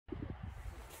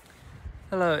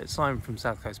Hello, it's Simon from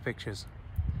South Coast Pictures.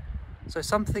 So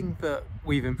something that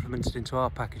we've implemented into our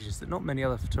packages that not many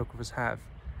other photographers have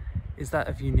is that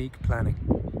of unique planning.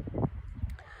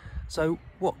 So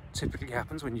what typically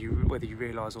happens whether you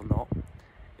realise or not,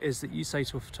 is that you say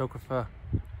to a photographer,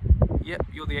 yep,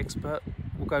 you're the expert,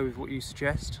 we'll go with what you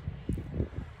suggest,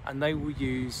 and they will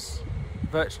use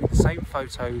virtually the same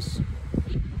photos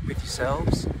with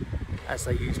yourselves as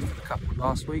they used for the couple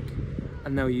last week,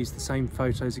 and they'll use the same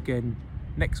photos again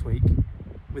next week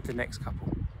with the next couple.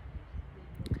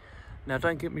 Now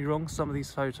don't get me wrong, some of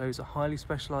these photos are highly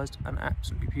specialised and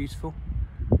absolutely beautiful,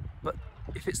 but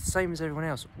if it's the same as everyone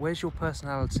else, where's your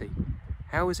personality?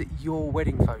 How is it your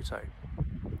wedding photo?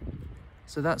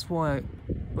 So that's why,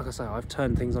 like I say, I've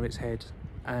turned things on its head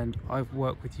and I've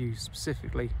worked with you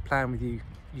specifically, planned with you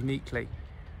uniquely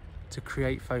to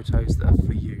create photos that are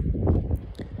for you.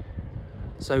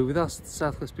 So with us, the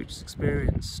South Coast Pictures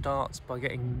experience starts by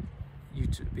getting you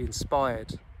to be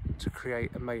inspired to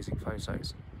create amazing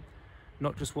photos.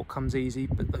 Not just what comes easy,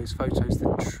 but those photos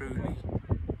that truly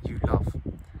you love.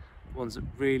 The ones that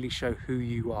really show who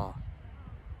you are.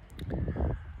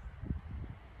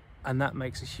 And that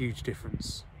makes a huge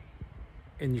difference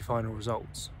in your final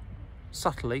results.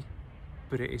 Subtly,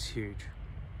 but it is huge.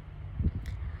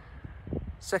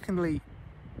 Secondly,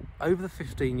 over the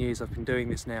 15 years I've been doing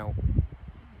this now,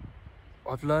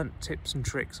 I've learnt tips and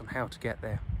tricks on how to get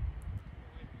there.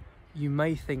 You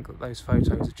may think that those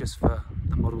photos are just for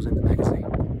the models in the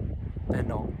magazine. They're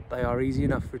not. They are easy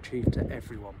enough to achieve to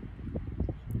everyone.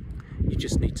 You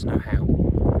just need to know how.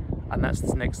 And that's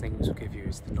the next thing this will give you,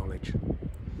 is the knowledge.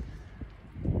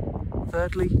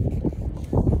 Thirdly,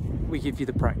 we give you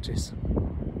the practice.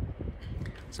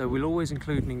 So we'll always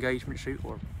include an engagement shoot,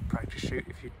 or a practice shoot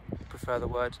if you prefer the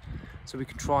word, so we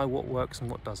can try what works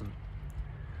and what doesn't.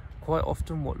 Quite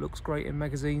often what looks great in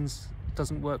magazines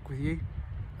doesn't work with you,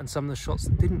 and some of the shots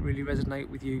that didn't really resonate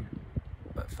with you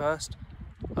at first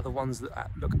are the ones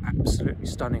that look absolutely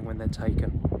stunning when they're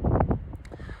taken.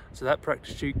 So that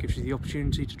practice shoot gives you the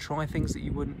opportunity to try things that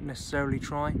you wouldn't necessarily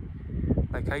try,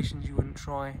 locations you wouldn't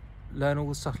try, learn all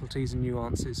the subtleties and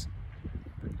nuances,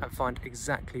 and find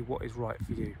exactly what is right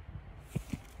for you.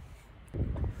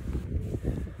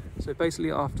 So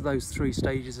basically, after those three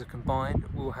stages are combined,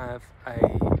 we'll have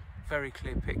a very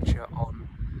clear picture on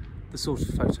the sort of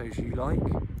photos you like,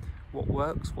 what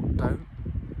works, what don't,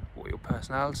 what your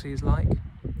personality is like,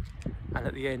 and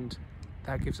at the end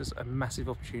that gives us a massive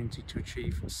opportunity to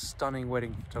achieve stunning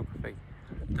wedding photography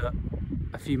that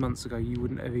a few months ago you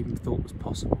wouldn't have even thought was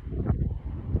possible.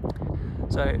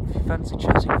 So if you fancy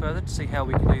chatting further to see how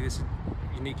we can do this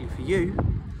uniquely for you,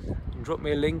 you can drop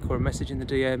me a link or a message in the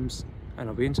DMs and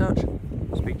I'll be in touch.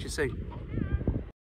 Speak to you soon.